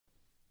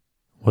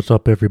What's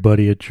up,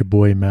 everybody? It's your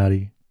boy,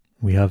 Matty.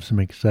 We have some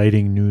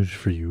exciting news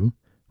for you.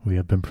 We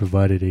have been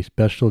provided a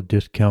special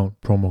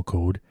discount promo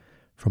code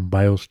from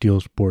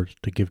BioSteel Sports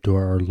to give to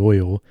our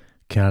loyal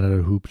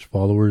Canada Hoops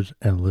followers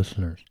and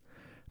listeners.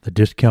 The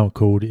discount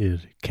code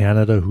is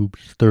Canada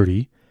Hoops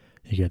 30.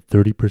 You get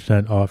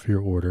 30% off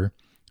your order.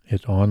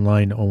 It's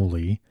online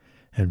only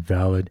and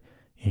valid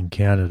in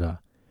Canada.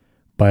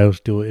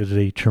 BioSteel is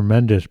a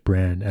tremendous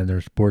brand, and their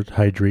sports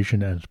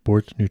hydration and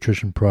sports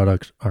nutrition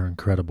products are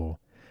incredible.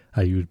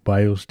 I use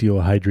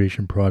BioSteel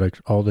hydration products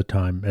all the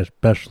time,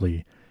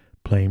 especially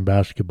playing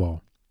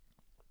basketball.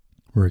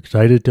 We're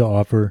excited to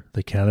offer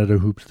the Canada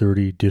Hoops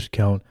 30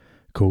 discount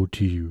code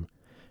to you.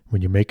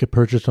 When you make a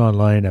purchase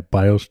online at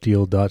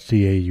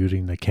biosteel.ca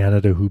using the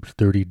Canada Hoops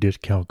 30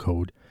 discount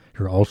code,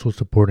 you're also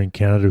supporting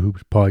Canada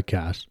Hoops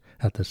podcast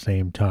at the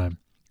same time.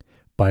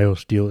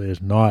 BioSteel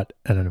is not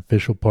an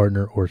official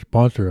partner or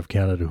sponsor of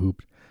Canada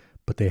Hoops,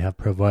 but they have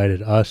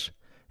provided us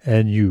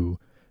and you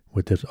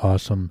with this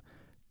awesome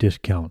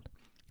discount.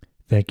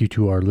 Thank you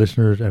to our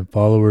listeners and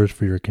followers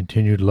for your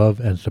continued love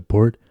and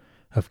support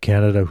of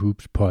Canada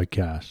Hoops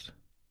podcast.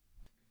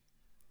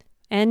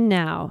 And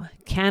now,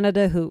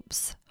 Canada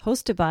Hoops,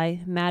 hosted by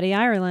Matty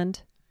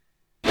Ireland.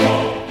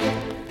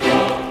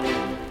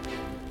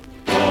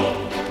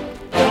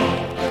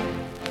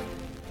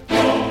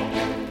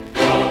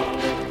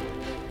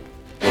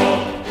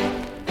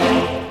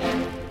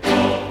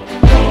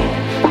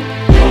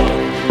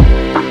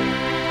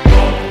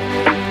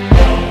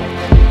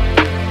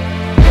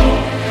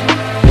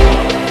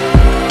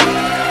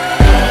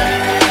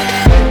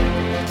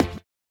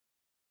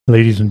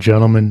 Ladies and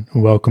gentlemen,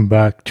 welcome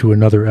back to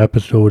another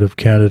episode of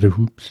Canada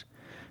Hoops.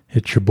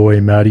 It's your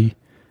boy, Matty.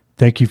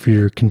 Thank you for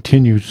your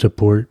continued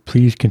support.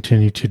 Please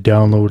continue to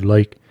download,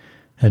 like,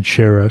 and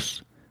share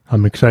us.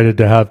 I'm excited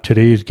to have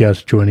today's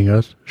guest joining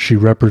us. She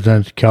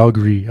represents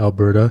Calgary,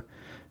 Alberta.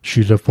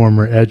 She's a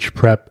former Edge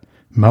Prep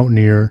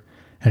Mountaineer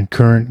and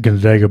current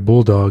Gonzaga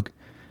Bulldog.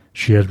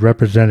 She has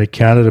represented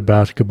Canada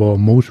basketball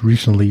most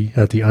recently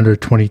at the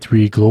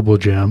Under-23 Global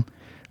Jam,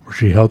 where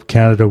she helped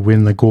Canada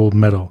win the gold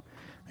medal.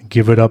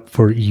 Give it up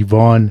for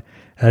Yvonne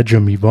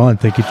Ejim. Yvonne,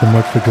 thank you so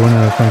much for joining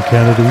us on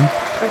Canada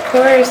Week. Of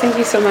course. Thank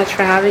you so much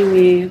for having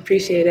me.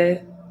 Appreciate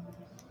it.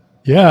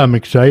 Yeah, I'm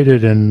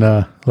excited. And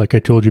like I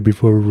told you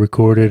before we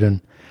recorded and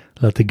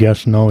let the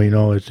guests know,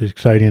 it's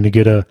exciting to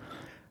get a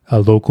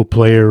local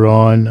player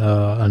on,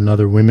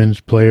 another women's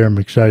player. I'm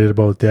excited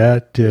about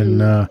that.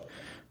 And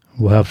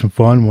we'll have some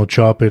fun. We'll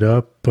chop it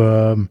up.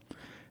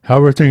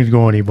 How are things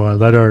going, Yvonne?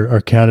 Let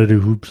our Canada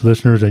Hoops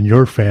listeners and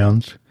your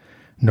fans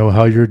know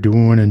how you're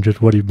doing and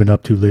just what you've been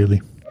up to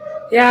lately.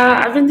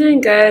 Yeah, I've been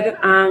doing good.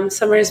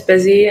 Summer is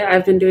busy.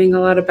 I've been doing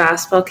a lot of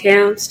basketball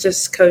camps,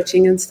 just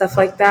coaching and stuff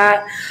like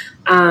that.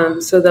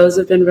 So those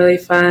have been really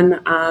fun.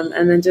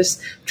 And then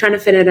just trying to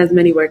fit in as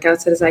many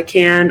workouts as I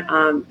can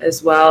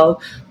as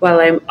well while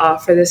I'm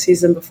off for the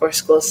season before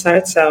school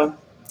starts. So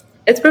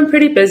it's been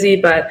pretty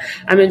busy, but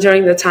I'm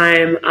enjoying the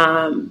time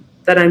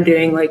that I'm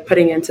doing, like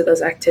putting into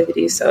those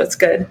activities. So it's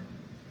good.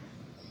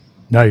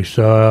 Nice.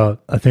 I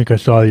think I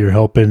saw you're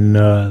helping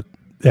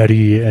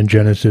Eddie and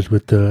Genesis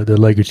with the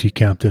Legacy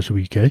Camp this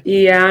week, eh?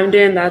 Yeah, I'm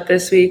doing that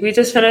this week. We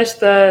just finished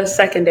the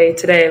second day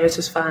today, which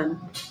was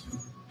fun.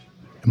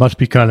 It must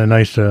be kind of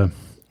nice.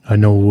 I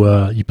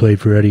know you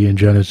played for Eddie and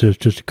Genesis,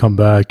 just to come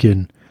back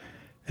and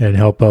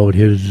help out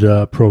his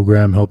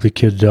program, help the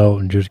kids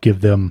out, and just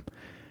give them,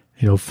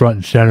 front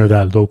and center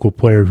that local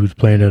player who's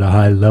playing at a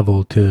high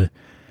level to,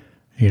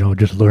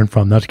 just learn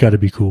from. That's got to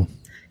be cool.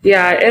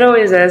 Yeah, it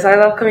always is. I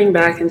love coming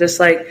back and just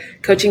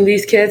like coaching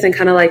these kids and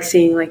kind of like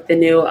seeing like the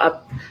new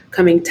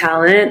upcoming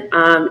talent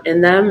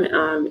in them.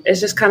 It's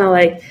just kind of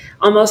like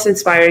almost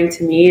inspiring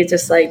to me. It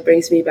just like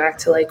brings me back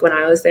to like when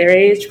I was their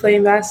age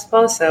playing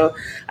basketball. So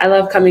I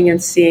love coming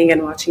and seeing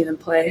and watching them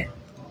play.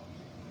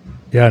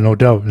 Yeah, no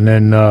doubt. And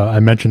then I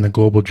mentioned the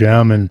Global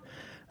Jam, and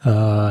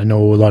I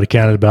know a lot of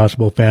Canada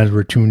basketball fans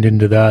were tuned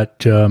into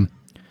that.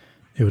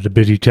 It was a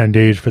busy 10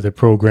 days for the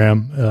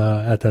program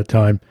at that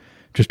time.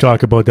 Just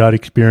talk about that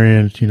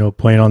experience,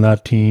 playing on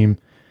that team,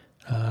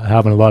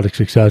 having a lot of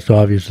success,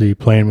 obviously,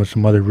 playing with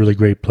some other really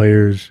great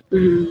players.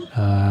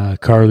 Mm-hmm.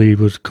 Carly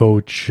was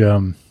coach.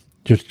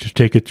 Just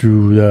take it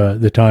through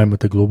the time with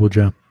the Global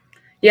Jam.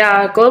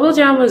 Yeah, Global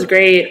Jam was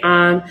great.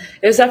 It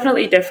was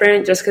definitely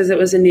different just because it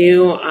was a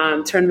new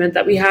tournament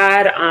that we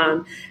had,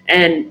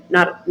 and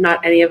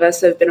not any of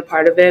us have been a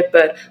part of it,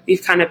 but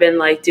we've kind of been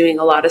like doing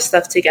a lot of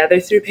stuff together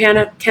through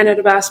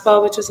Canada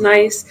basketball, which was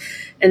nice.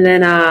 And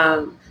then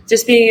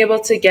just being able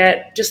to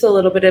get just a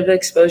little bit of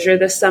exposure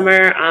this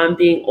summer,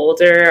 being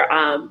older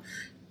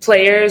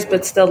players,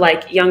 but still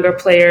like younger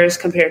players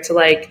compared to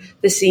like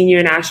the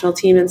senior national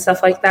team and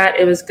stuff like that.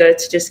 It was good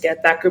to just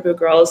get that group of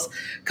girls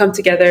come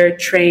together,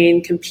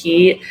 train,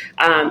 compete,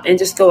 and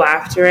just go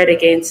after it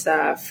against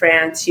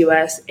France,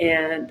 US,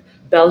 and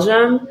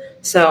Belgium.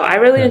 So I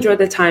really enjoyed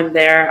the time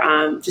there,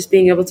 just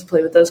being able to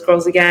play with those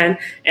girls again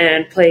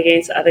and play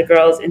against other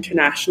girls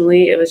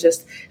internationally. It was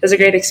a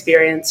great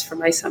experience for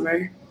my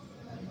summer.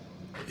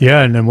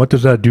 Yeah, and then what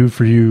does that do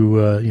for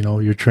you?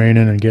 You're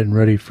training and getting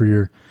ready for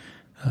your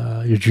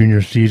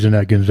junior season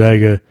at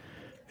Gonzaga.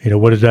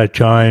 What does that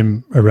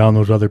time around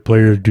those other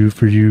players do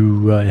for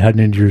you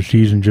heading into your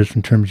season, just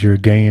in terms of your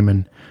game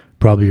and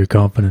probably your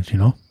confidence?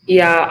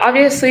 Yeah,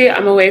 obviously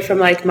I'm away from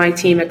like my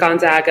team at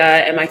Gonzaga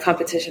and my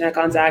competition at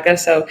Gonzaga.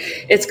 So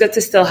it's good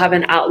to still have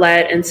an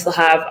outlet and still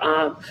have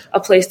a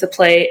place to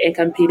play and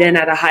compete in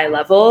at a high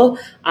level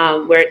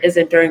where it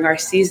isn't during our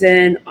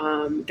season,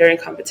 during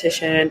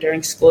competition,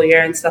 during school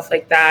year and stuff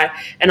like that.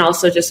 And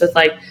also just with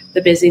like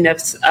the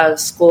busyness of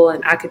school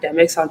and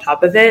academics on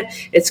top of it,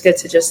 it's good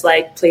to just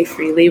like play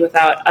freely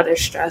without other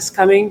stress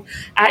coming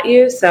at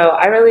you. So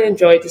I really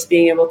enjoyed just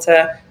being able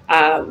to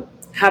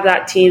have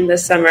that team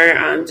this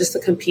summer just to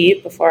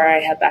compete before I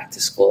head back to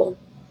school.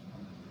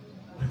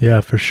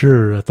 Yeah, for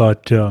sure. I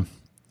thought, it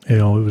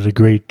was a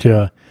great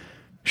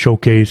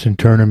showcase and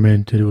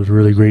tournament. It was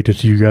really great to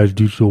see you guys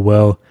do so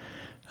well.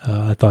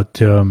 I thought,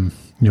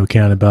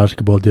 Canada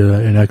basketball did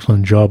an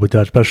excellent job with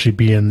that, especially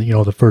being,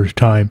 the first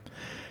time.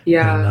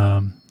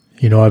 Yeah.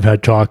 And, I've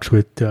had talks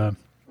with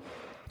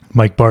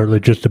Mike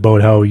Bartlett just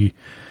about how he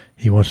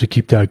wants to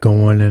keep that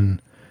going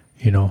and,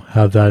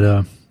 have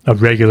that a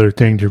regular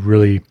thing to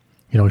really,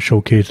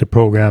 showcase the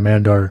program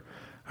and our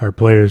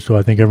players. So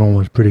I think everyone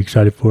was pretty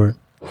excited for it.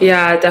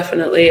 Yeah,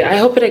 definitely. I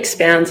hope it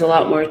expands a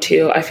lot more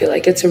too. I feel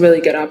like it's a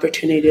really good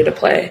opportunity to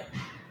play.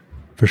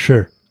 For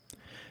sure.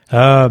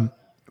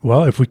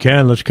 Well, if we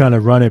can, let's kind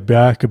of run it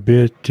back a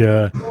bit.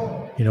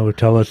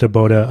 Tell us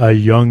about a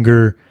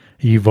younger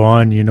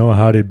Yvonne.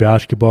 How did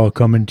basketball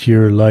come into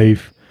your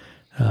life?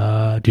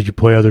 Did you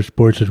play other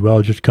sports as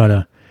well? Just kind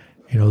of,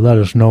 let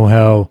us know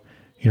how,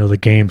 the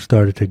game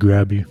started to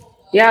grab you.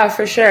 Yeah,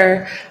 for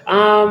sure.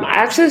 I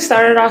actually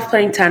started off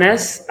playing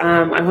tennis.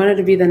 I wanted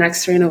to be the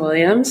next Serena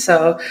Williams.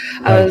 So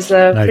I was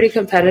a pretty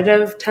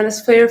competitive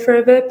tennis player for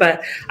a bit,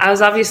 but I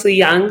was obviously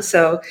young,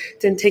 so it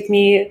didn't take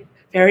me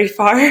very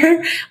far,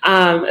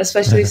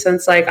 especially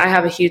since like I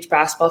have a huge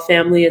basketball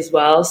family as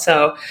well.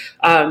 So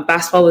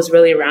basketball was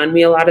really around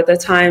me a lot of the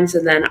times.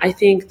 And then I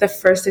think the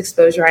first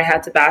exposure I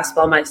had to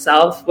basketball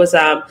myself was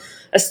a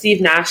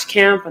Steve Nash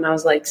camp when I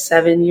was like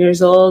 7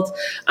 years old,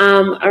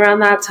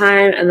 around that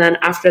time. And then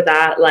after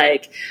that,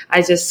 like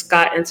I just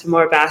got into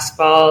more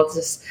basketball,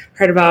 just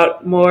heard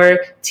about more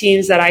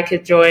teams that I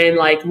could join,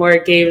 like more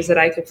games that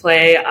I could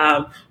play,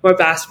 more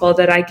basketball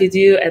that I could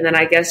do. And then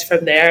I guess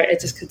from there, it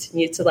just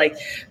continued to like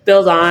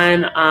build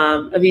on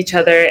of each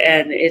other.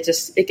 And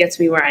it gets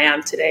me where I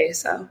am today.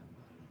 So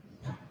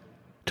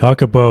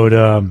talk about,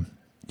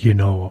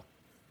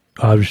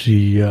 obviously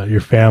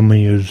your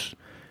family is,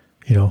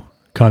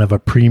 kind of a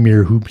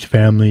premier hoops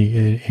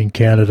family in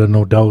Canada,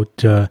 no doubt.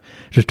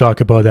 Just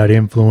talk about that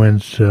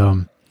influence,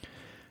 having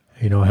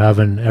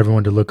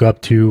everyone to look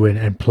up to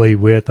and play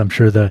with. I'm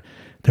sure the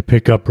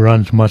pickup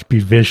runs must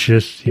be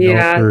vicious,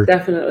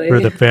 definitely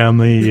for the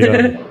family.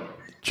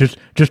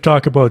 Just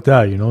talk about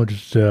that,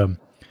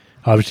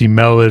 obviously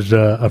Mel is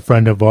a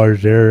friend of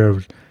ours there. I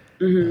was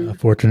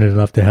fortunate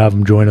enough to have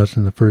him join us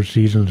in the first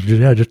season.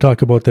 So just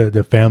talk about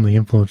the family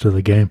influence of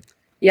the game.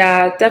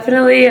 Yeah,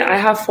 definitely. I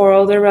have 4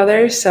 older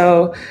brothers,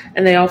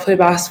 and they all play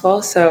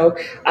basketball. So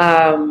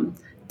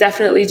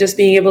definitely just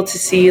being able to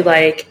see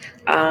like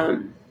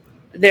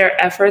their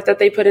effort that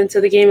they put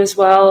into the game as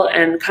well,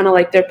 and kind of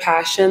like their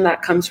passion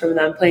that comes from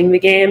them playing the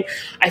game.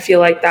 I feel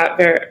like that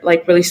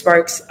really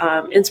sparks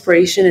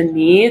inspiration in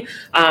me.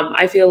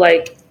 I feel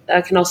like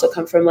that can also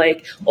come from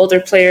like older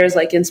players,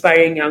 like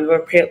inspiring younger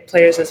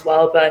players as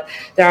well. But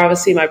they're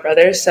obviously my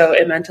brothers, so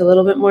it meant a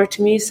little bit more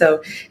to me.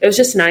 So it was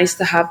just nice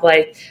to have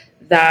like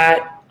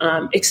that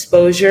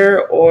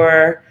exposure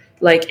or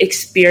like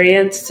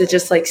experience to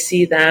just like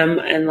see them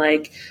and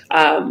like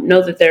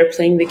know that they're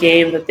playing the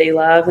game that they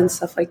love and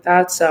stuff like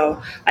that.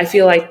 So I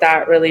feel like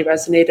that really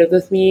resonated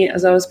with me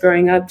as I was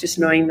growing up, just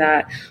knowing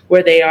that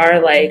where they are,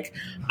 like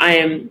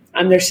I'm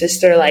their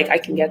sister, like I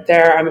can get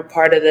there, I'm a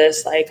part of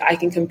this, like I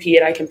can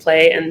compete, I can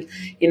play. And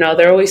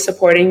they're always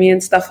supporting me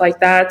and stuff like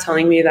that,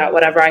 telling me that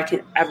whatever I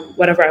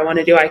want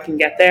to do, I can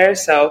get there.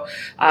 So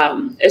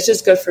it's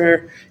just good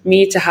for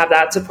me to have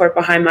that support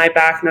behind my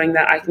back, knowing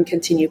that I can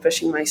continue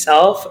pushing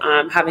myself,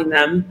 having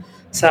them.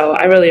 So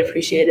I really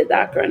appreciated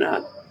that growing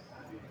up.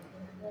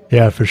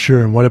 Yeah, for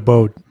sure. And what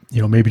about,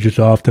 maybe just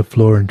off the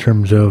floor in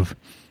terms of,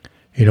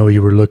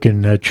 you were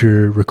looking at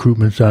your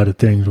recruitment side of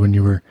things when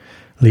you were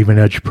leaving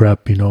Edge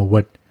Prep,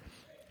 what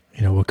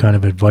kind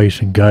of advice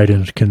and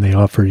guidance can they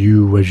offer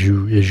you as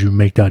you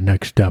make that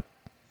next step?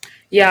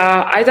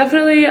 Yeah, I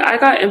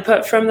got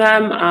input from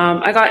them.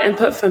 I got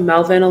input from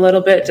Melvin a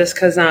little bit just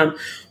because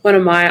one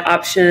of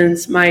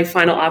my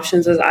final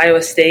options was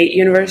Iowa State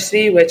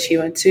University, which he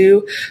went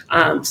to.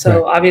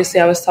 So obviously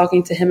I was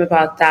talking to him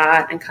about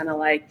that and kind of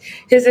like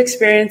his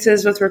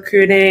experiences with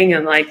recruiting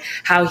and like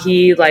how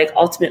he like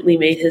ultimately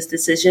made his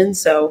decision.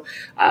 So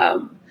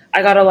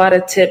I got a lot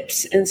of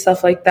tips and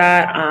stuff like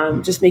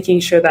that, just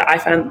making sure that I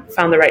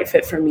found the right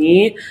fit for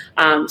me.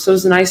 So it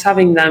was nice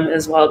having them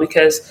as well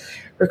because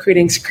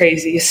recruiting's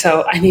crazy.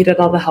 So I needed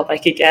all the help I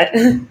could get.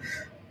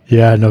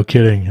 Yeah, no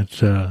kidding.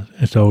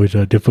 It's always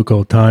a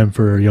difficult time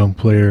for a young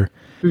player.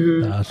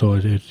 So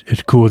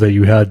it's cool that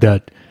you had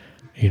that,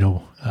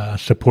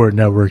 support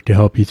network to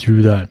help you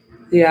through that.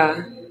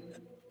 Yeah.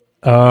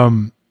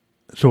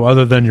 So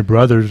other than your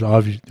brothers,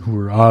 who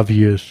are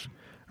obvious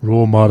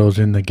role models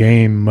in the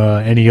game,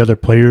 any other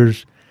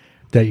players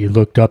that you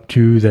looked up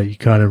to that you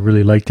kind of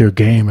really liked their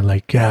game and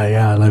like,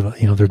 I love,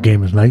 their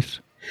game is nice?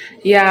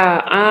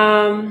 Yeah,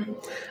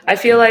 I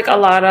feel like a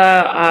lot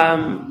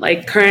of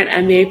like current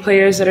NBA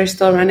players that are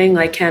still running,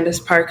 like Candace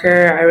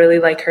Parker. I really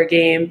like her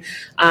game.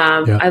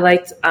 I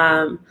liked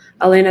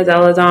Elena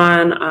Delle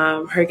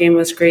Donne. Her game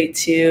was great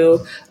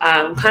too.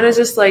 Kind of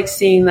just like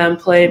seeing them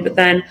play, but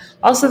then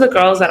also the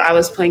girls that I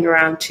was playing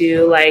around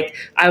too. Like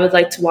I would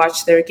like to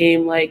watch their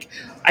game. Like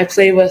I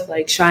play with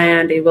like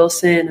Cheyenne Day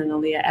Wilson and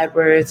Aaliyah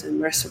Edwards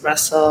and Marissa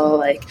Russell.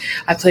 Like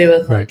I play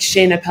with like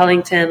Shayna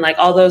Pellington. Like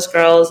all those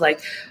girls.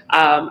 Like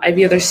I've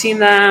either seen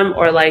them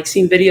or like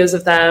seen videos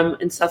of them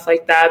and stuff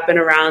like that, been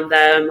around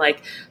them,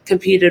 like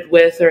competed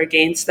with or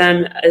against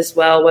them as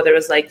well, whether it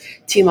was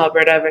like Team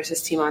Alberta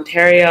versus Team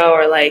Ontario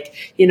or like,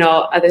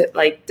 other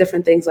like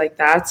different things like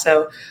that.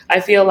 So I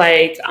feel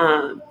like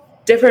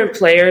different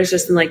players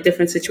just in like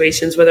different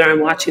situations, whether I'm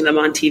watching them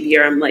on TV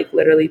or I'm like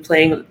literally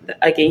playing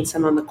against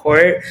them on the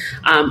court,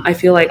 I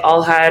feel like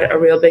all had a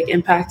real big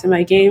impact in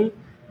my game.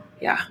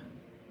 Yeah.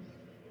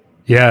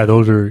 Yeah,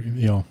 those are,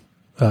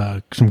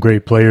 some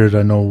great players.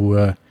 I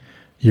know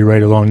you're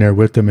right along there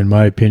with them, in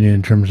my opinion,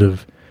 in terms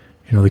of,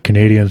 the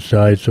Canadian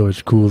side. So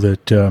it's cool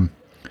that,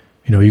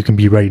 you can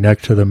be right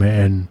next to them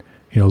and,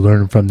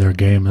 learn from their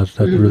game. That's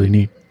really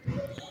neat.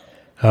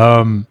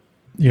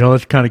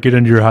 Let's kind of get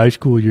into your high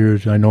school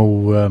years. I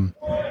know,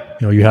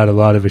 you had a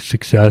lot of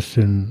success,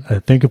 and I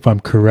think if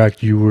I'm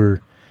correct, you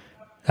were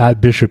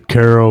at Bishop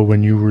Carroll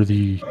when you were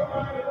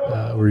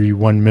where you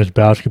won Miss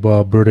Basketball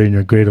Alberta in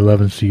your grade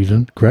 11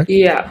 season, correct?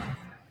 Yeah.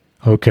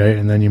 Okay,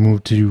 and then you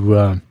moved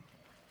to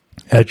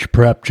Edge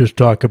Prep. Just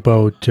talk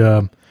about,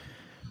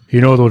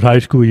 those high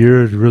school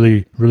years,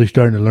 really, really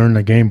starting to learn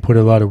the game, put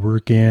a lot of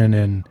work in,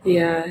 and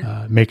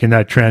making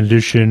that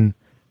transition.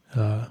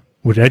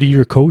 Was Eddie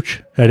your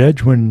coach at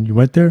Edge when you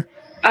went there?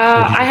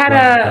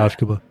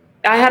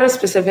 I had a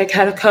specific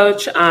head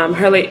coach.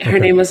 Her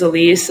name was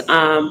Elise.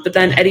 But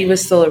then Eddie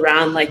was still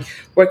around, like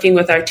working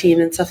with our team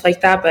and stuff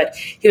like that. But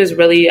he was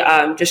really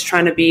just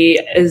trying to be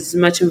as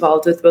much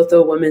involved with both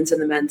the women's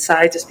and the men's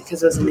side, just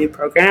because it was a new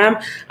program.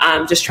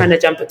 Just trying to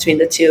jump between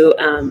the two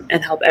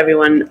and help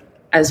everyone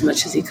as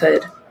much as he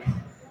could.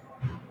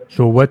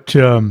 So what,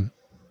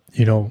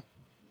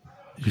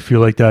 you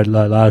feel like that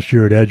last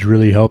year at Edge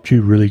really helped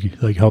you, really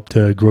like helped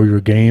to grow your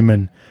game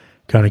and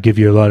kind of give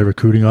you a lot of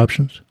recruiting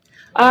options?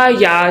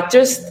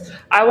 Just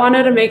I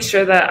wanted to make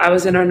sure that I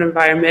was in an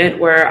environment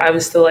where I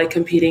was still like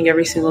competing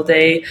every single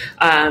day,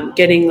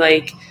 getting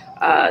like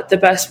the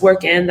best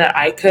work in that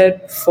I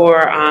could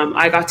for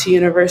I got to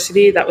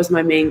university. That was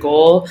my main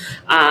goal.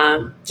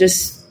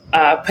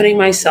 Putting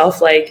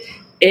myself like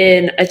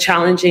in a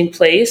challenging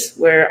place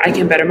where I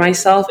can better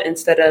myself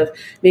instead of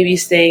maybe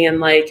staying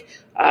in like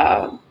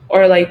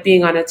or like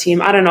being on a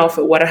team. I don't know if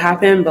it would have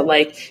happened, but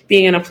like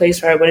being in a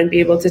place where I wouldn't be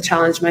able to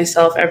challenge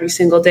myself every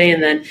single day.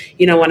 And then,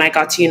 when I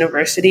got to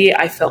university,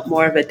 I felt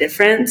more of a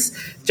difference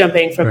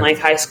jumping from like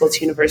high school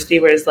to university.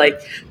 Whereas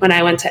like when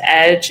I went to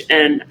Edge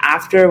and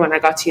after when I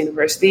got to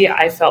university,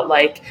 I felt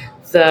like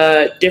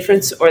the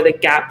difference or the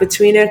gap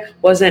between it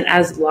wasn't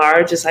as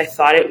large as I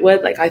thought it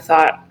would. Like I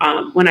thought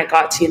when I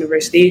got to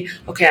university,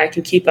 okay, I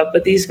can keep up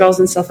with these girls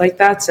and stuff like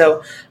that.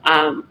 So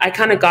I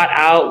kind of got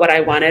out what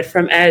I wanted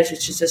from Edge,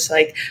 which is just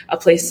like a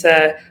place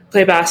to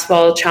play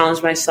basketball,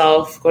 challenge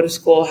myself, go to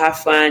school, have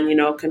fun,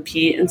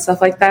 compete and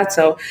stuff like that.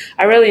 So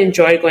I really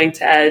enjoyed going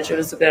to Edge. It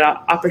was a good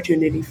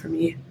opportunity for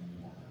me.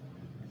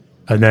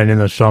 And then in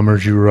the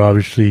summers, you were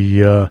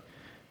obviously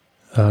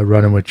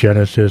running with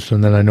Genesis,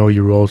 and then I know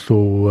you were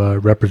also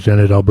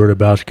represented Alberta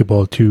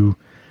basketball too.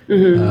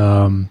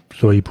 Mm-hmm.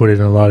 So you put in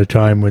a lot of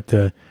time with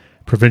the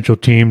provincial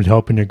teams,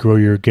 helping to grow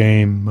your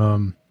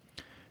game.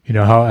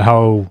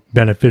 How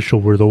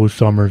beneficial were those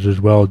summers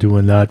as well,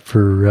 doing that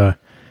for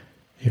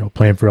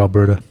playing for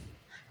Alberta?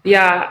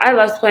 Yeah, I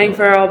loved playing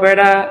for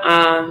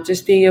Alberta.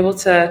 Just being able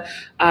to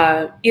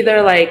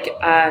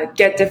either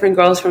get different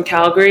girls from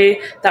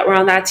Calgary that were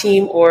on that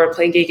team, or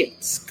play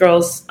against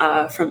girls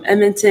from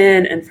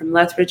Edmonton and from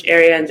Lethbridge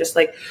area, and just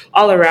like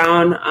all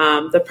around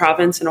the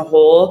province in a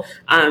whole.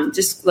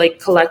 Just like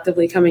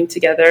collectively coming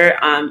together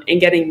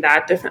and getting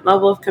that different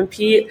level of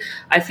compete,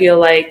 I feel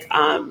like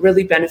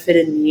really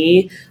benefited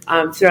me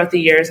throughout the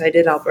years I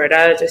did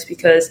Alberta, just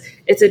because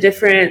it's a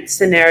different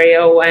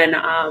scenario when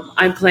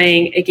I'm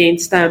playing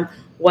against them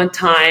one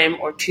time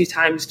or two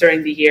times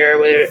during the year,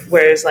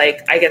 whereas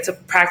like I get to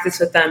practice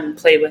with them and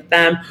play with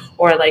them,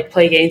 or like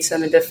play against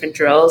them in different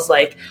drills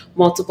like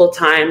multiple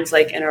times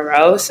like in a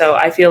row. So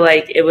I feel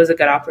like it was a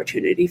good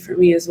opportunity for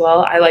me as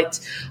well. I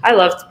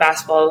loved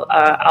basketball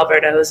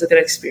Alberta. It was a good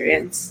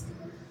experience.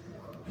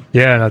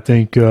 Yeah, and I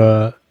think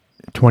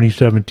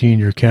 2017,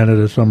 your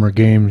Canada Summer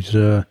Games,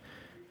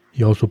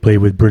 you also played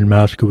with Bryn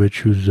Maskowicz,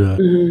 who's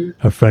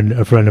a friend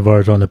of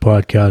ours on the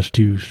podcast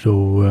too.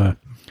 So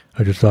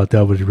I just thought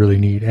that was really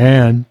neat.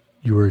 And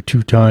you were a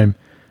 2-time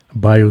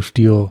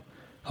BioSteel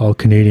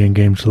All-Canadian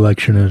Game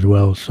selection as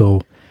well.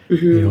 So,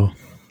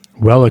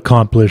 well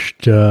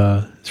accomplished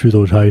through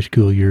those high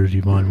school years,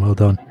 Yvonne. Well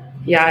done.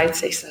 Yeah, I'd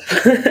say so.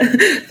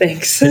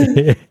 Thanks.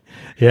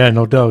 Yeah,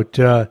 no doubt.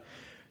 The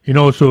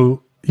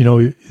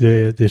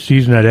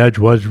season at Edge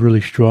was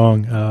really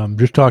strong.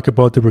 Just talk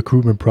about the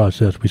recruitment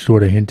process. We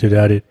sort of hinted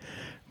at it,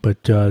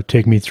 but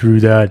take me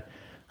through that.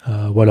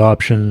 What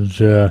options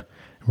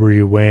were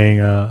you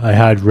weighing? I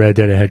had read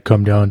that it had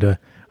come down to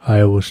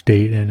Iowa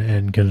State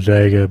and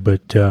Gonzaga,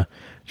 but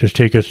just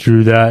take us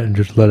through that and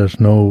just let us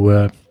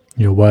know,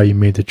 why you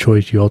made the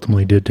choice you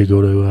ultimately did to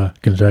go to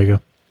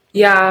Gonzaga.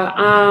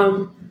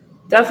 Yeah,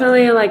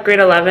 definitely in like grade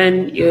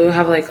 11, you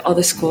have like all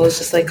the schools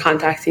just like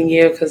contacting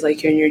you because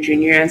like you're in your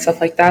junior year and stuff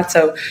like that.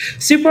 So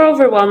super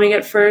overwhelming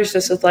at first,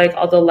 just with like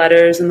all the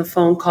letters and the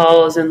phone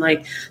calls and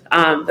like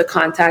the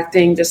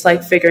contacting, just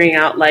like figuring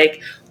out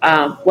like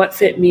what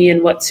fit me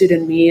and what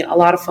suited me. A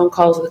lot of phone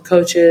calls with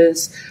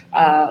coaches,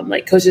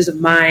 like coaches of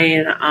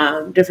mine,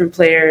 different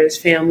players,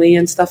 family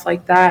and stuff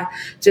like that.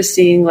 Just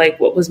seeing like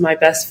what was my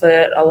best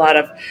fit, a lot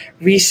of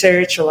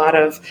research, a lot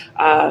of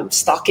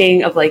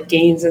stalking of like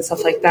games and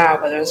stuff like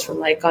that, whether it's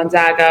from like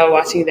Gonzaga,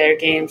 watching their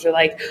games, or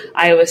like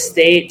Iowa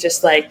State,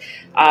 just like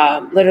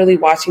literally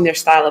watching their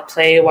style of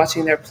play,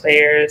 watching their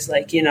players,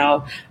 like,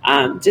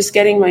 just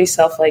getting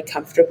myself like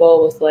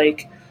comfortable with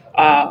like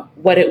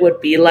what it would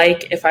be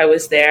like if I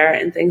was there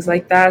and things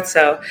like that.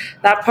 So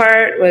that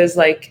part was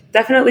like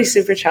definitely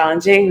super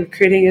challenging.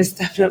 Recruiting is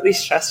definitely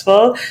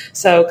stressful.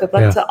 So good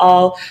luck to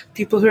all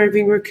people who are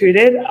being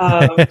recruited.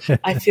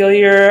 I feel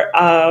you're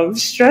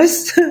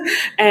stressed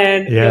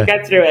and you'll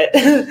get through it.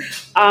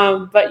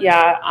 I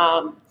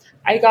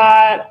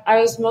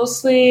was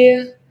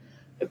mostly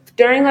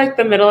during like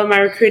the middle of my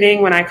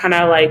recruiting when I kind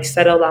of like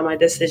settled on my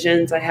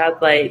decisions. I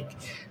had like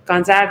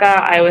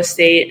Gonzaga, Iowa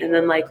State, and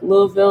then like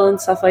Louisville and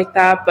stuff like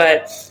that.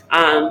 But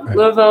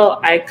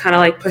Louisville, I kind of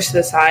like pushed it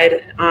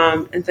aside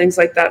and things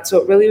like that. So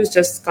it really was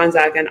just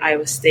Gonzaga and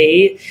Iowa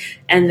State.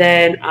 And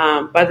then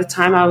by the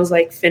time I was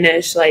like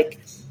finished, like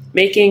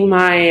making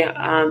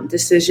my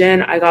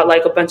decision, I got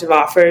like a bunch of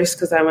offers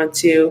because I went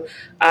to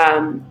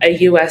a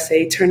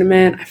USA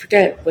tournament. I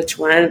forget which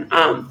one.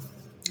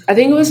 I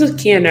think it was with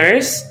Kia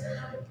Nurse.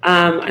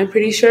 I'm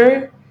pretty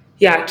sure.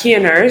 Yeah, Kia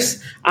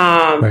Nurse.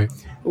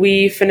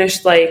 We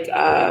finished like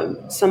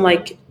some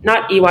like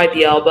not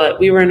EYBL, but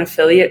we were an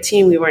affiliate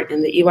team. We weren't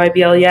in the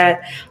EYBL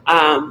yet,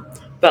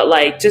 but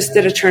like just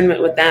did a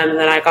tournament with them. And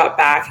then I got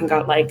back and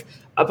got like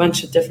a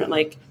bunch of different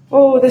like,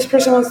 oh, this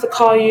person wants to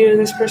call you,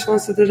 this person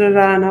wants to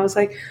da-da-da. And I was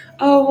like,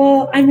 oh,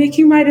 well, I'm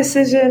making my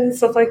decision and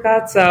stuff like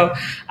that. So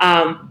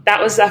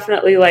that was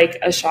definitely like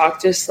a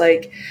shock, just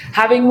like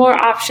having more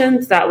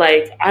options that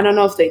like, I don't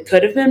know if they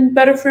could have been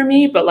better for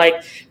me, but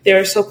like they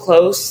were so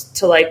close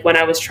to like when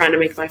I was trying to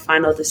make my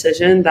final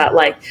decision that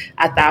like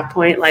at that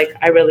point, like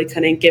I really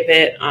couldn't give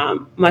it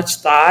much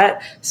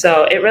thought.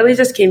 So it really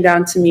just came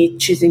down to me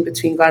choosing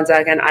between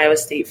Gonzaga and Iowa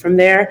State from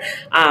there.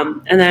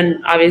 And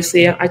then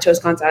obviously I chose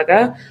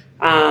Gonzaga.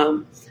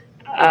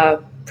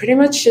 Pretty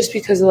much just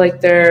because of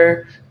like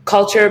their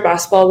culture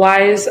basketball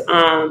wise,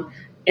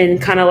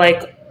 and kind of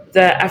like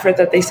the effort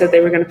that they said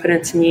they were going to put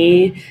into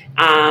me,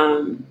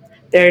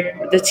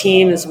 the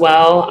team as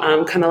well,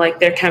 kind of like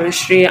their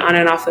chemistry on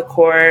and off the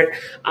court,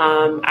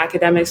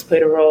 academics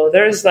played a role.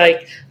 There's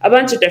like a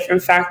bunch of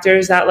different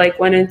factors that like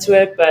went into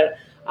it, but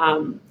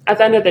at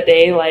the end of the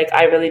day, like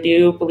I really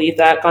do believe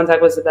that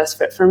Gonzaga was the best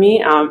fit for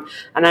me, and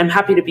I'm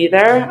happy to be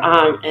there,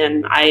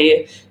 and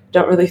I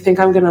don't really think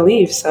I'm going to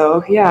leave.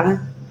 So,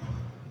 yeah.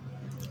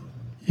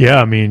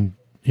 Yeah, I mean,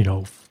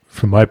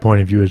 from my point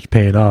of view, it's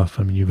paying off.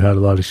 I mean, you've had a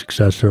lot of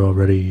success there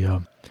already.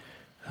 You're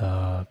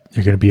going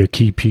to be a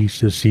key piece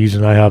this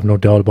season. I have no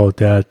doubt about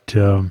that.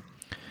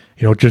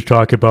 Just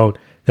talk about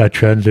that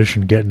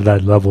transition, getting to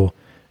that level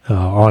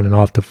on and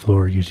off the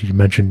floor. You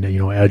mentioned,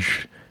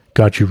 Edge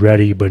got you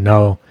ready, but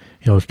now,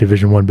 it's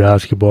Division I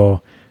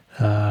basketball.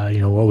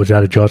 What was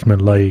that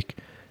adjustment like?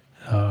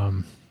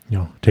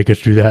 Take us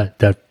through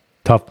that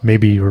tough,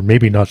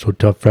 maybe not so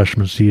tough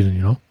freshman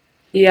season,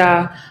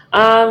 Yeah.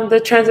 The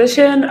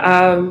transition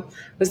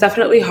was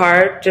definitely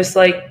hard, just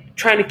like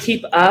trying to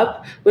keep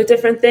up with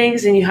different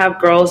things. And you have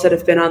girls that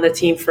have been on the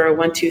team for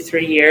 1, 2,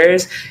 3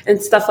 years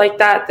and stuff like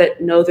that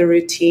know the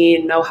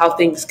routine, know how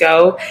things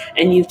go.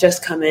 And you've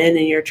just come in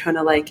and you're trying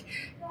to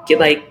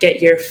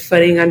get your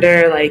footing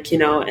under,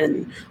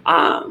 and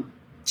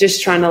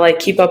just trying to like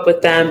keep up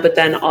with them, but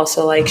then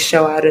also like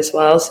show out as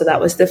well. So that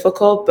was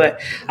difficult.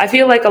 But I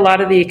feel like a lot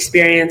of the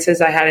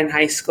experiences I had in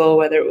high school,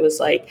 whether it was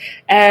like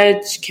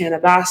Edge, Canada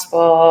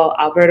basketball,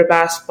 Alberta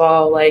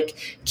basketball,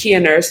 like Kia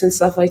Nurse and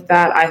stuff like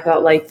that, I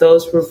felt like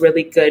those were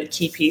really good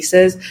key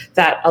pieces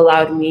that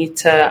allowed me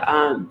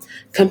to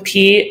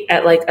compete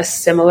at like a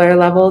similar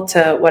level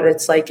to what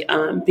it's like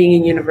being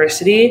in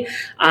university.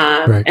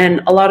 Right.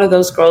 And a lot of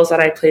those girls that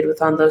I played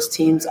with on those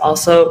teams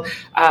also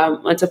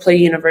went to play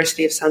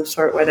university of some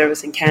sort, whether it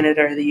was in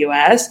Canada or the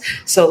US.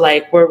 So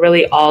like we're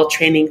really all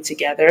training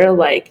together,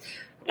 like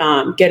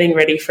getting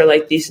ready for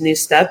like these new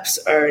steps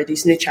or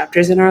these new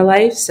chapters in our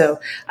life. So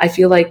I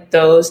feel like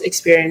those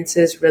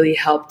experiences really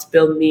helped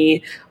build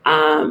me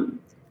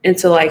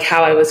into like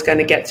how I was going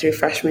to get through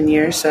freshman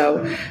year. So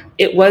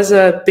it was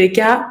a big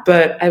gap,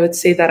 but I would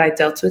say that I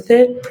dealt with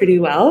it pretty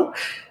well.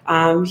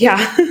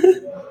 Yeah.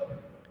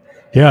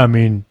 Yeah, I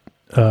mean,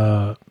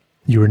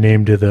 you were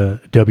named to the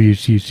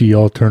WCC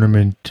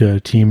All-Tournament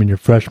team in your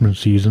freshman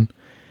season.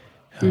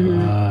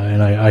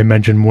 And I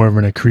mentioned more of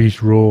an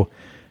increased role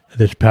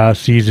this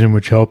past season,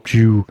 which helped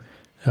you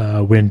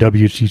win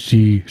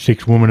WCC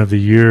Sixth Woman of the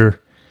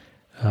Year.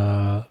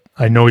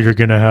 I know you're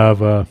going to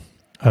have a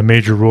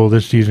major role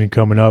this season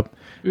coming up,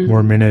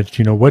 more minutes.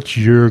 You know, what's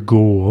your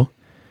goal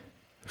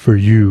for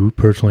you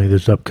personally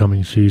this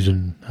upcoming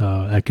season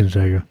at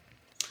Gonzaga?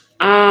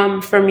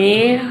 For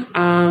me,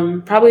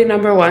 probably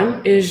number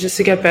one is just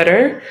to get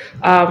better.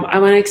 I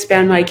want to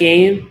expand my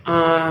game.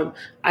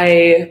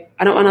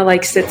 I don't want to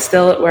like sit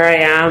still at where I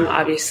am.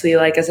 Obviously,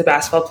 like as a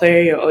basketball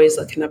player, you're always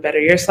looking to better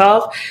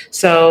yourself.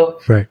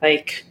 So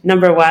like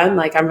number one,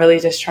 like I'm really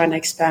just trying to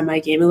expand my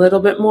game a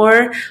little bit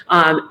more.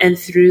 And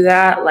through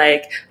that,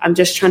 like I'm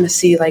just trying to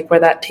see like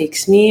where that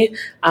takes me.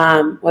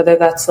 Whether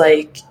that's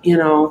like, you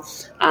know,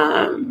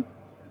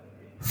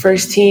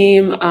 first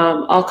team,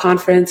 all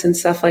conference and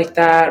stuff like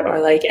that, or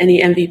like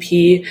any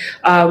MVP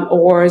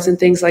awards and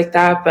things like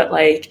that. But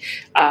like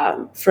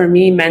for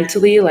me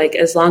mentally, like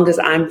as long as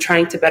I'm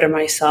trying to better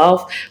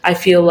myself, I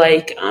feel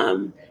like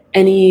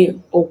any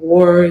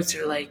awards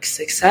or like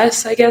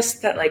success, I guess,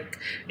 that like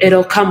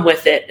it'll come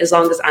with it as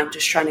long as I'm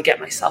just trying to get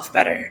myself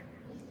better.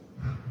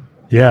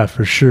 Yeah,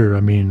 for sure.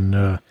 I mean,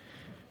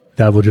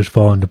 that will just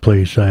fall into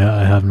place.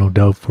 I have no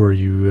doubt for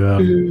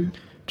you.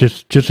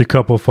 Just a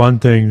couple fun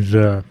things.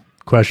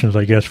 Questions,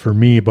 I guess, for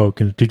me about.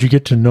 Did you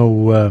get to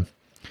know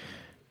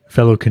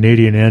fellow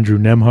Canadian Andrew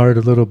Nembhard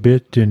a little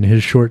bit in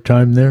his short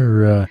time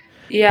there on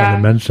the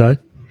men's side?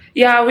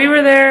 Yeah, we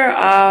were there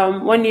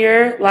 1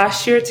 year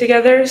last year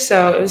together.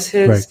 So it was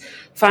his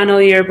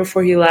final year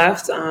before he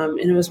left, and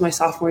it was my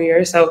sophomore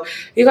year. So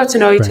we got to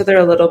know each other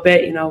a little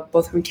bit, you know,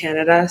 both from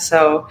Canada.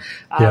 So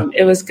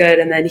it was good.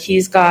 And then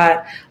he's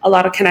got a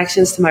lot of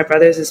connections to my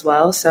brothers as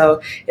well.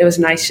 So it was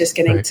nice just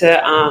getting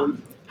to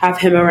have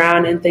him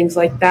around and things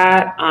like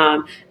that.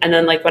 And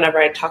then like whenever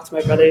I talk to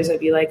my brothers, I'd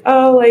be like,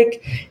 oh,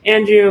 like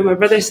Andrew, my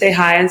brothers say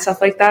hi and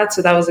stuff like that.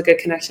 So that was a good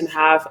connection to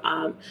have.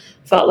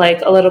 Felt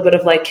like a little bit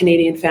of like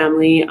Canadian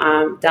family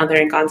down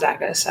there in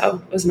Gonzaga.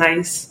 So it was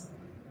nice.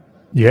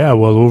 Yeah,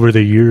 well, over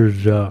the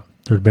years,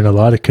 there's been a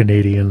lot of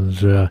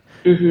Canadians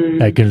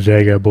at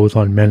Gonzaga, both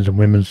on men's and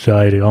women's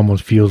side. It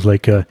almost feels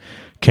like a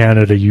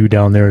Canada U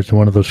down there. It's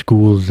one of those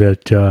schools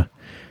that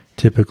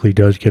typically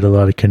does get a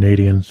lot of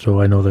Canadians.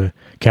 So I know the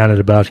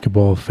Canada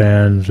basketball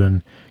fans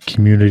and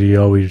community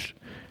always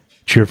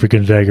cheer for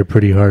Gonzaga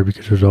pretty hard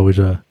because there's always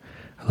a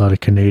lot of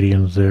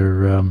Canadians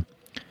there.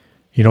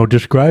 You know,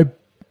 describe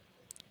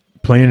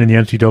playing in the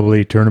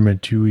NCAA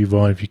tournament too,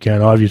 Yvonne, if you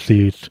can.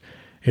 Obviously,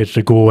 it's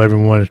the goal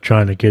everyone is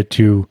trying to get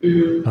to.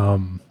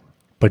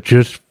 But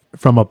just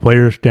from a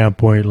player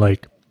standpoint,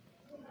 like,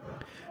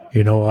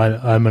 you know,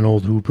 I'm an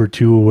old hooper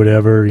too or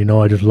whatever. You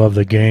know, I just love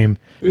the game.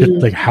 Just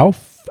like how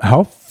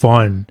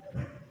fun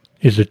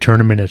is the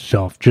tournament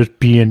itself? Just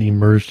being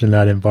immersed in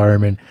that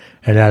environment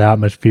and that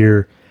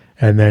atmosphere,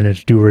 and then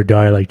it's do or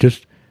die. Like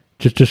just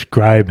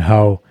describe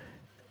how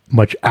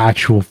much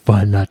actual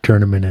fun that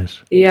tournament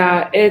is.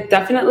 Yeah, it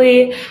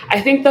definitely, I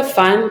think the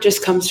fun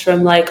just comes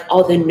from like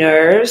all the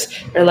nerves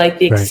or like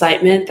the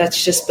excitement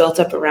that's just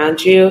built up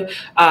around you.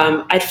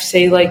 I'd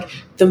say like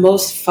the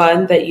most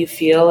fun that you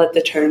feel at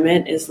the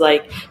tournament is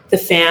like the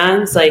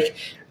fans, like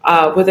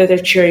whether they're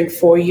cheering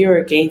for you or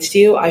against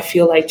you. I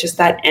feel like just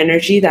that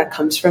energy that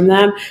comes from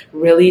them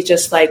really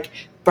just like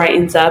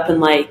brightens up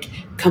and like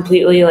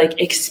completely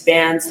like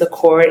expands the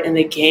court and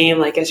the game.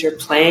 Like as you're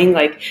playing,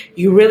 like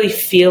you really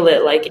feel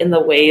it like in the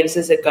waves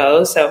as it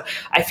goes. So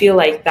I feel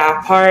like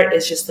that part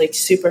is just like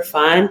super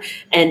fun.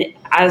 And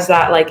as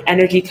that like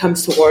energy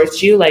comes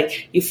towards you,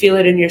 like you feel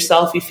it in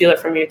yourself, you feel it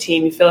from your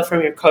team, you feel it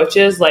from your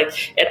coaches,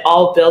 like it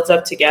all builds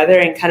up together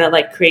and kind of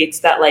like creates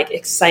that like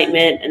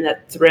excitement and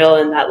that thrill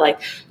and that like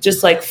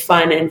just like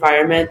fun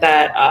environment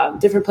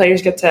that different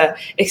players get to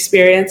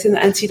experience in the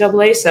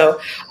NCAA. So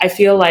I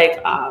feel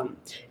like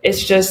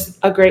it's just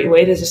a great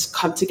way to just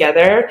come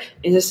together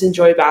and just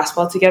enjoy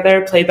basketball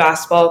together, play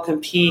basketball,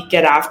 compete,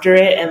 get after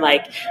it, and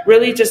like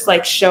really just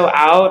like show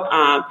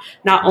out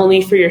not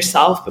only for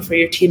yourself but for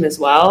your team as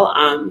well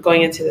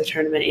going into the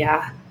tournament.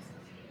 Yeah.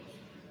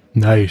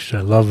 Nice.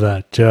 I love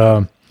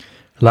that.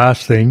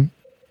 Last thing,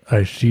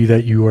 I see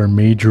that you are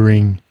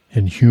majoring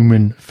in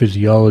human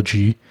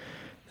physiology.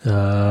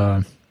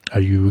 Are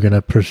you going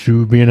to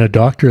pursue being a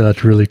doctor?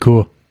 That's really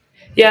cool.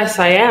 Yes,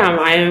 I am.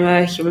 I am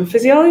a human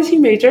physiology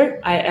major.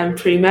 I am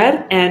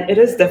pre-med, and it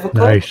is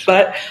difficult,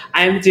 but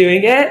I'm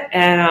doing it,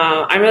 and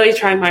I'm really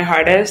trying my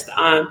hardest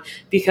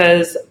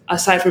because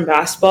aside from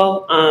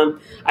basketball,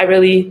 I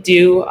really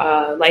do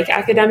like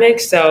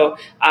academics, so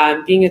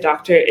being a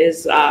doctor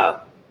is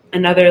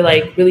another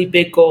like really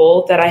big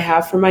goal that I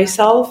have for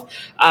myself.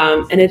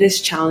 And it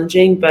is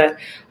challenging, but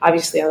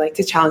obviously I like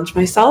to challenge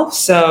myself.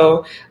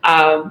 So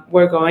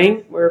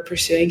we're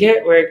pursuing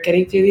it. We're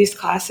getting through these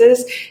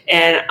classes,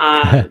 and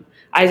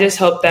I just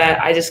hope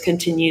that I just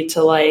continue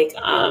to like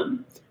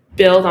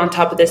build on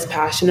top of this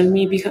passion of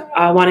me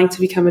wanting to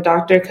become a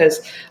doctor,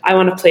 because I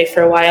want to play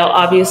for a while,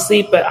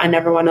 obviously, but I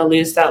never want to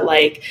lose that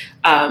like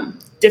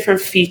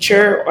different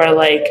feature or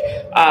like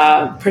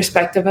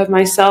perspective of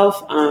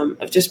myself,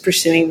 of just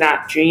pursuing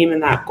that dream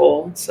and that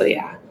goal. So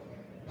yeah.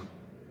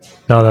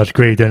 No, that's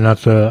great, and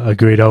that's a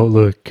great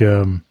outlook.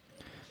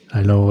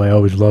 I know I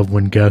always love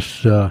when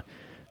guests are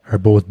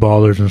both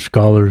ballers and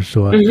scholars,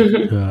 so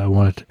I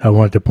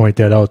wanted to point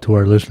that out to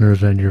our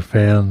listeners and your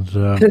fans.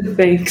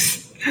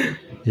 Thanks.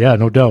 Yeah,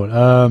 no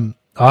doubt.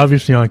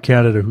 Obviously, on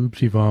Canada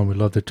Hoops, Yvonne, we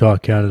love to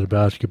talk Canada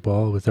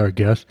basketball with our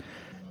guests,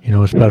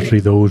 especially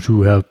those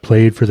who have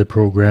played for the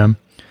program.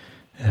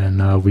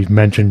 And we've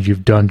mentioned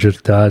you've done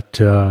just that,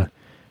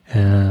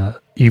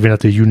 even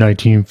at the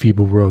U19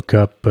 FIBA World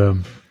Cup,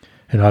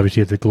 and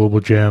obviously at the Global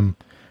Jam.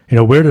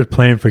 Where does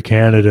playing for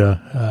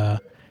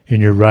Canada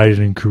in your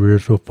rising career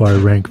so far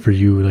rank for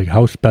you? Like,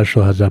 how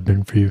special has that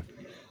been for you?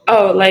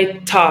 Oh,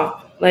 like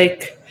top,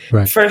 like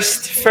right.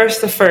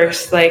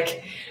 first,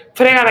 like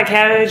putting on a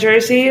Canada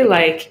jersey,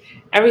 like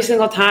every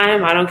single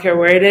time. I don't care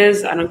where it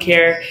is. I don't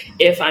care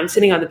if I'm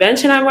sitting on the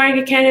bench and I'm wearing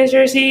a Canada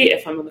jersey,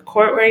 if I'm on the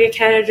court wearing a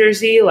Canada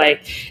jersey,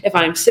 like if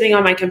I'm sitting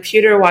on my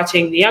computer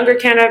watching the younger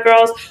Canada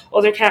girls,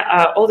 older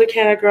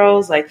Canada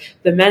girls, like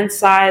the men's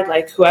side,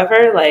 like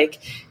whoever, like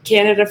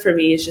Canada for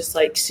me is just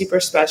like super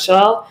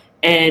special.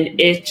 And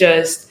it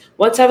just,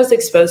 once I was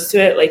exposed to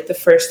it, like the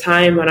first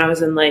time when I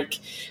was in like,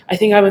 I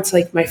think I went to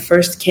like my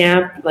first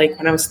camp, like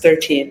when I was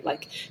 13,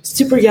 like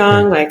super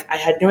young, like I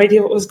had no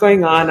idea what was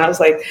going on. I was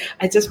like,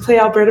 I just play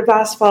Alberta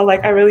basketball.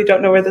 Like, I really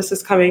don't know where this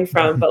is coming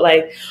from. But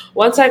like,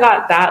 once I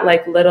got that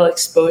like little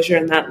exposure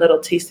and that little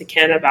taste of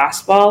Canada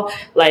basketball,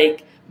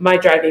 like my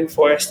driving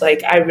force,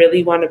 like I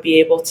really want to be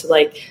able to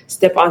like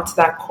step onto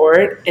that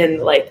court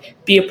and like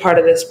be a part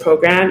of this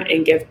program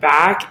and give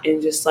back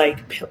and just like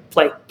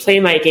play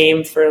my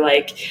game for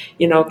like,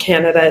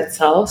 Canada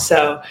itself.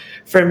 So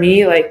for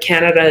me, like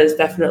Canada is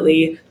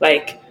definitely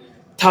like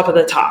top of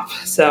the top.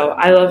 So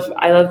I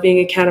love being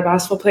a Canada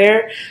basketball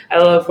player. I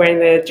love wearing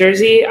the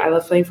jersey. I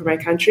love playing for my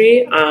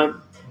country. I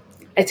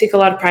take a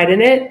lot of pride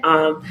in it.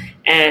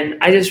 And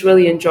I just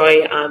really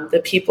enjoy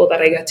the people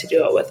that I get to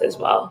do it with as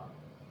well.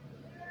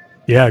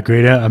 Yeah,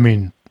 great. I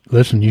mean,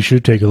 listen, you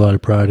should take a lot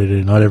of pride in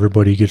it. Not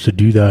everybody gets to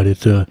do that.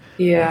 It's a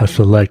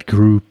select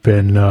group,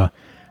 and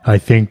I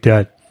think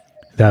that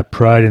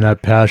pride and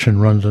that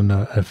passion runs in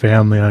a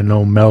family. I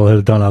know Mel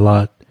has done a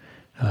lot.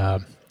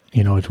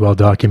 It's well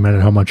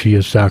documented how much he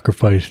has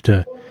sacrificed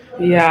to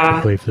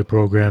play for the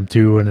program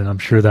too, and I'm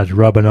sure that's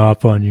rubbing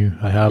off on you.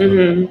 I have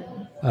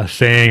a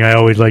saying I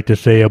always like to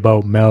say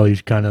about Mel.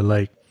 He's kind of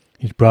like,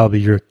 he's probably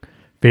your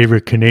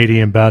favorite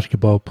Canadian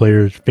basketball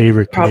player's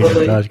favorite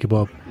Canadian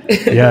basketball player.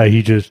 Yeah,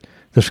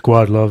 the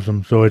squad loves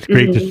him. So it's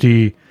great to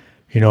see,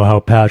 how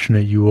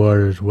passionate you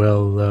are as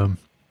well.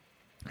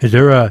 Is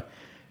there a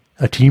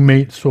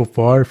teammate so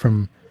far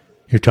from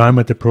your time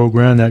at the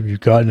program that you've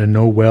gotten to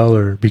know well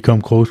or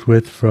become close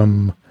with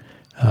from,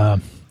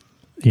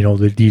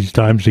 these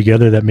times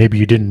together that maybe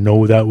you didn't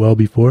know that well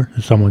before?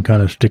 Does someone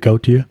kind of stick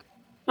out to you?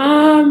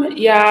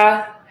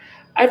 Yeah,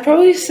 I'd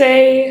probably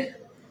say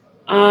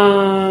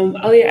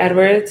Aaliyah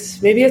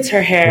Edwards. Maybe it's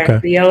her hair,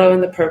 the yellow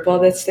and the purple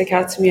that stick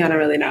out to me. I don't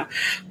really know,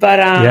 but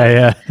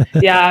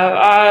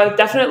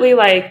definitely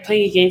like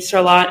playing against her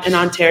a lot in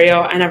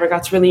Ontario. I never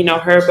got to really know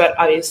her, but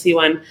obviously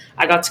when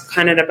I got to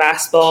Canada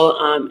basketball,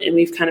 and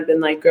we've kind of been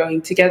like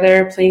growing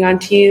together, playing on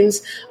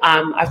teams,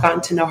 I've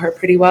gotten to know her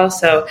pretty well.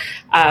 So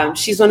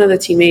she's one of the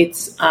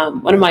teammates,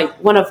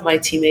 one of my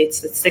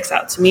teammates that sticks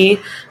out to me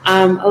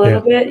a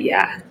little bit.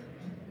 Yeah.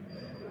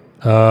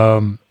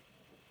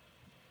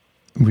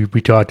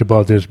 We talked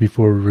about this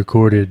before we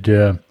recorded.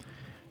 You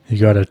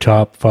got a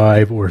top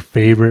 5 or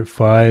favorite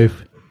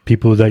 5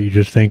 people that you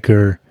just think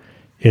are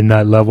in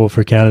that level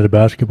for Canada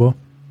basketball?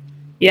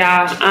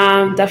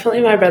 Yeah,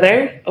 definitely my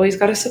brother. Always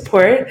got to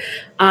support.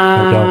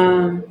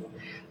 Probably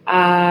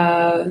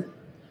Aaliyah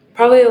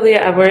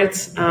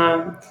Edwards.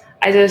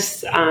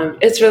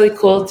 It's really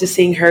cool just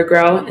seeing her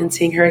grow and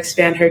seeing her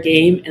expand her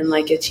game and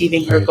like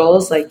achieving her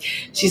goals. Like,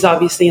 she's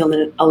obviously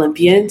an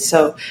Olympian,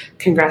 so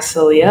congrats to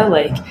Aaliyah.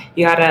 Like,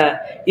 you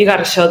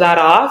gotta show that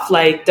off.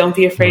 Like, don't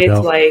be afraid to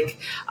like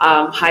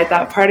hide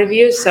that part of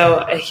you. So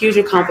a huge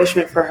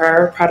accomplishment for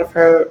her. Proud of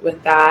her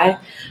with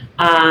that.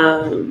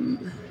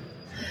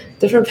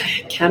 Different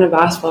Canada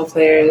basketball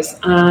players.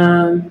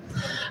 A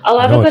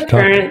lot of the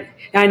current.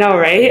 I know,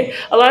 right?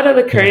 A lot of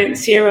the current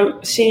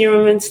senior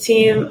women's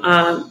team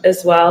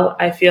as well.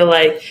 I feel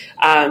like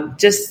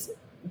just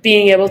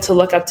being able to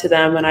look up to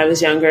them when I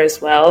was younger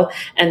as well,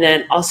 and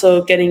then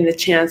also getting the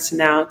chance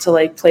now to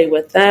like play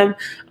with them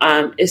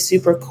is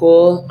super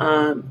cool.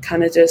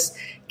 Kind of just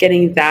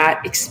getting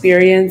that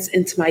experience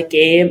into my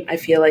game, I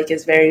feel like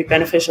is very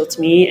beneficial to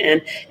me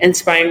and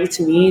inspiring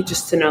to me,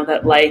 just to know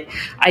that like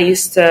I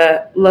used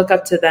to look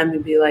up to them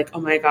and be like, oh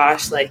my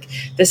gosh, like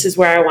this is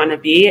where I want to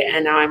be.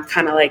 And now I'm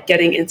kind of like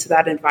getting into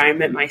that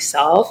environment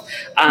myself.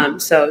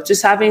 So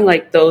just having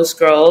like those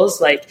girls,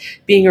 like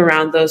being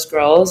around those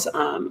girls,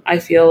 I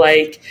feel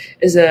like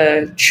is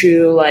a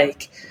true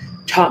like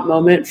top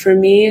moment for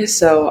me.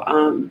 So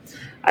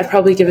I'd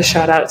probably give a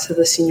shout out to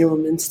the senior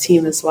women's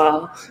team as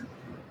well.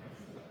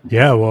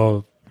 Yeah,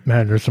 well,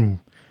 man, there's some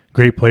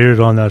great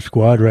players on that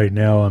squad right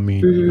now. I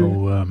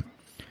mean,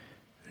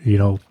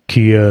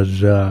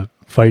 Kia's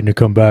fighting to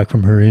come back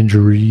from her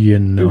injury,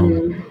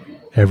 and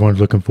everyone's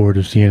looking forward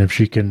to seeing if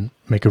she can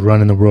make a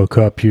run in the World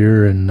Cup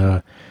here.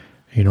 And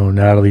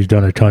Natalie's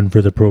done a ton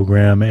for the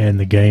program and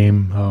the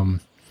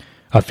game.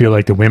 I feel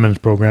like the women's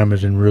program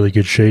is in really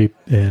good shape,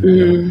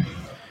 and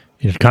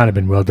it's kind of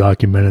been well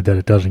documented that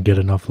it doesn't get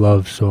enough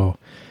love. So,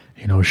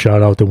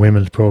 shout out the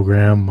women's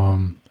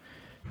program.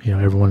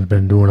 Everyone's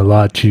been doing a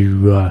lot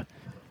to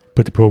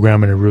put the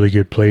program in a really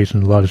good place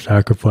and a lot of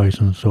sacrifice,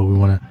 and so we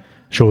want to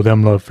show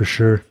them love for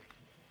sure.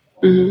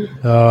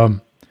 I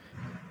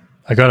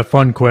got a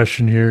fun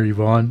question here,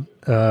 Yvonne.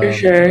 For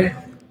sure.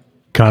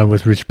 Kind of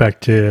with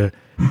respect to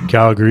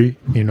Calgary,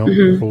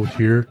 both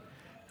here.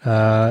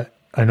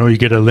 I know you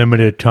get a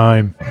limited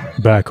time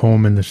back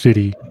home in the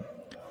city,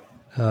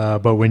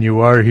 but when you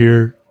are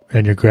here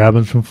and you're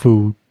grabbing some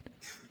food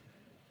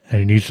and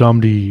you need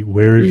something to eat,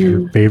 where is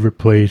your favorite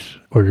place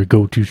or your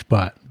go-to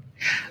spot?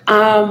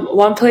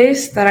 One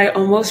place that I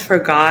almost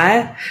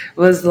forgot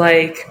was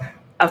like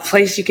a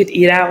place you could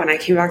eat at when I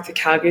came back to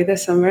Calgary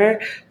this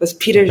summer was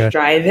Peter's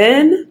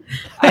Drive-In.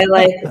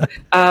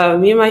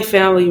 Me and my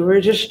family, we were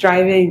just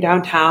driving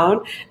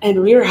downtown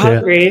and we were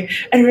hungry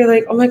and we were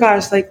like, oh my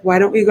gosh, like, why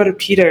don't we go to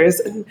Peter's?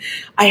 And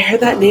I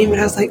heard that name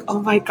and I was like,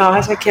 oh my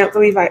gosh, I can't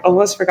believe I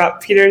almost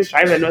forgot Peter's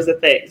Drive-In was a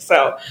thing.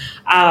 So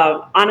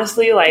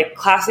honestly, like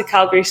classic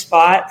Calgary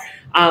spot.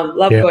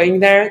 Love going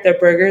there. Their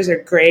burgers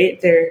are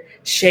great. Their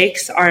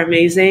shakes are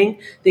amazing.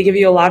 They give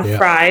you a lot of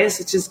fries,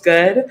 which is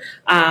good.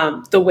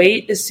 The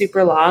wait is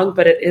super long,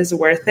 but it is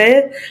worth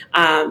it.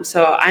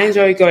 So I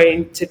enjoy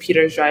going to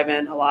Peter's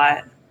Drive-In a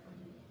lot.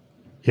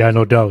 Yeah,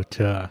 no doubt.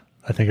 I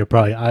think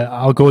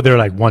I'll go there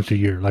like once a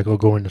year. Like I'll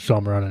go in the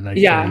summer on a nice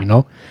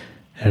day,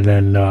 And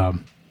then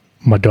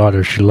my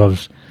daughter, she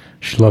loves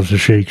the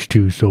shakes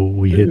too. So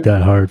we hit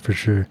that hard for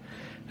sure.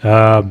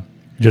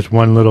 Just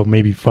one little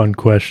maybe fun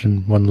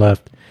question, one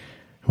left.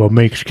 What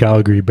makes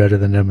Calgary better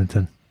than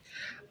Edmonton?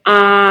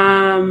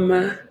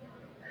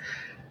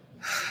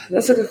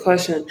 That's a good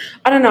question.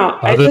 I don't know.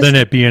 Other than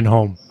it being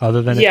home.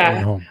 Other than it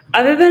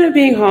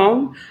being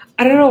home,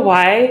 I don't know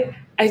why.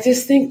 I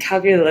just think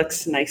Calgary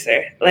looks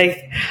nicer.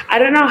 Like, I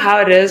don't know how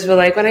it is, but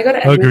like when I go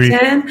to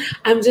Edmonton,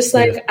 I'm just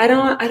like, I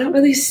don't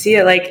really see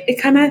it. Like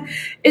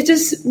it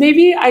just,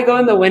 maybe I go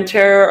in the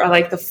winter or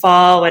like the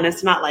fall when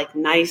it's not like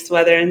nice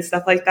weather and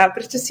stuff like that,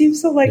 but it just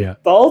seems so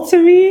like dull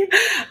to me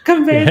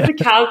compared to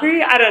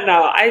Calgary. I don't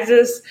know.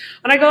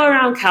 When I go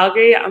around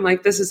Calgary, I'm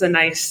like, this is a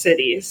nice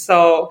city.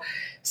 So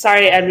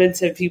sorry,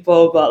 Edmonton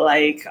people, but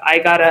like, I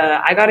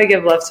gotta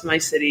give love to my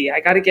city. I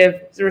gotta give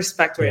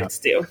respect where it's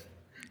due.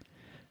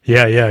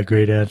 Yeah,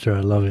 great answer. I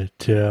love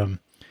it.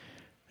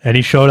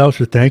 Any shout outs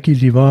or thank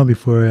yous, Yvonne,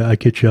 before I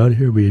get you out of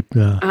here? We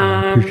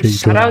appreciate you.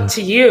 Shout out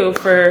to you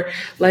for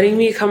letting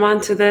me come on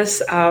to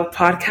this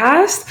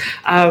podcast.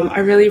 I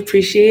really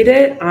appreciate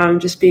it.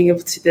 Just being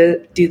able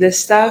to do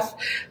this stuff.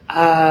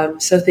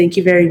 So thank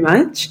you very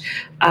much.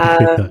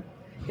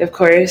 Of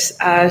course,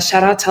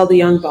 shout out to all the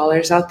young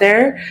ballers out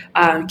there.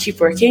 Keep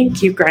working,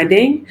 keep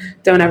grinding.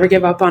 Don't ever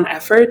give up on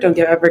effort. Don't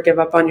ever give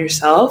up on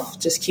yourself.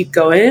 Just keep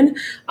going.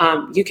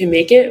 You can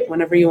make it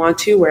whenever you want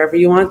to, wherever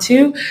you want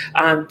to.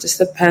 Just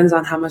depends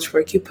on how much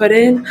work you put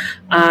in.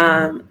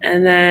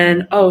 And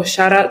then,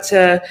 shout out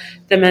to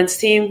the men's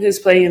team who's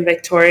playing in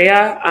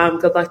Victoria.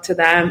 Good luck to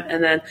them.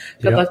 And then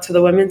good luck to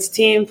the women's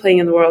team playing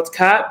in the World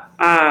Cup.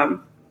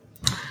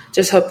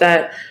 Just hope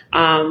that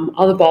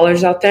all the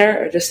ballers out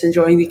there are just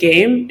enjoying the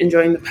game,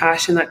 enjoying the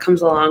passion that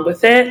comes along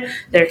with it,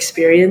 their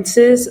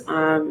experiences,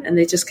 and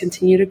they just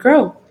continue to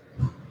grow.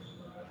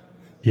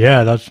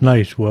 Yeah, that's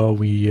nice. Well,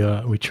 we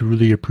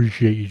truly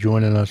appreciate you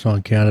joining us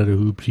on Canada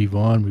Hoops,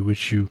 Yvonne. We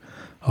wish you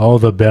all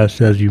the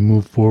best as you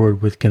move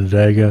forward with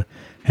Gonzaga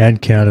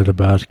and Canada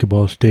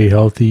basketball. Stay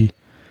healthy,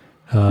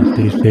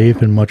 stay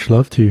safe, and much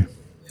love to you.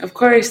 Of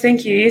course.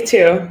 Thank you. You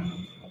too.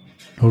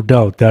 No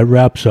doubt. That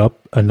wraps up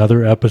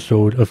another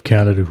episode of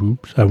Canada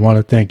Hoops. I want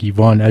to thank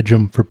Yvonne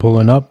Edgem for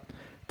pulling up.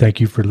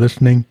 Thank you for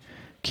listening.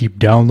 Keep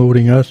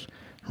downloading us.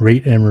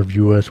 Rate and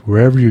review us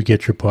wherever you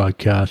get your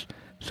podcast.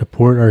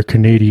 Support our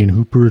Canadian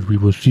Hoopers. We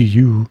will see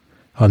you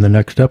on the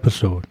next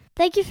episode.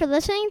 Thank you for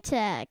listening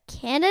to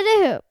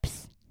Canada Hoops.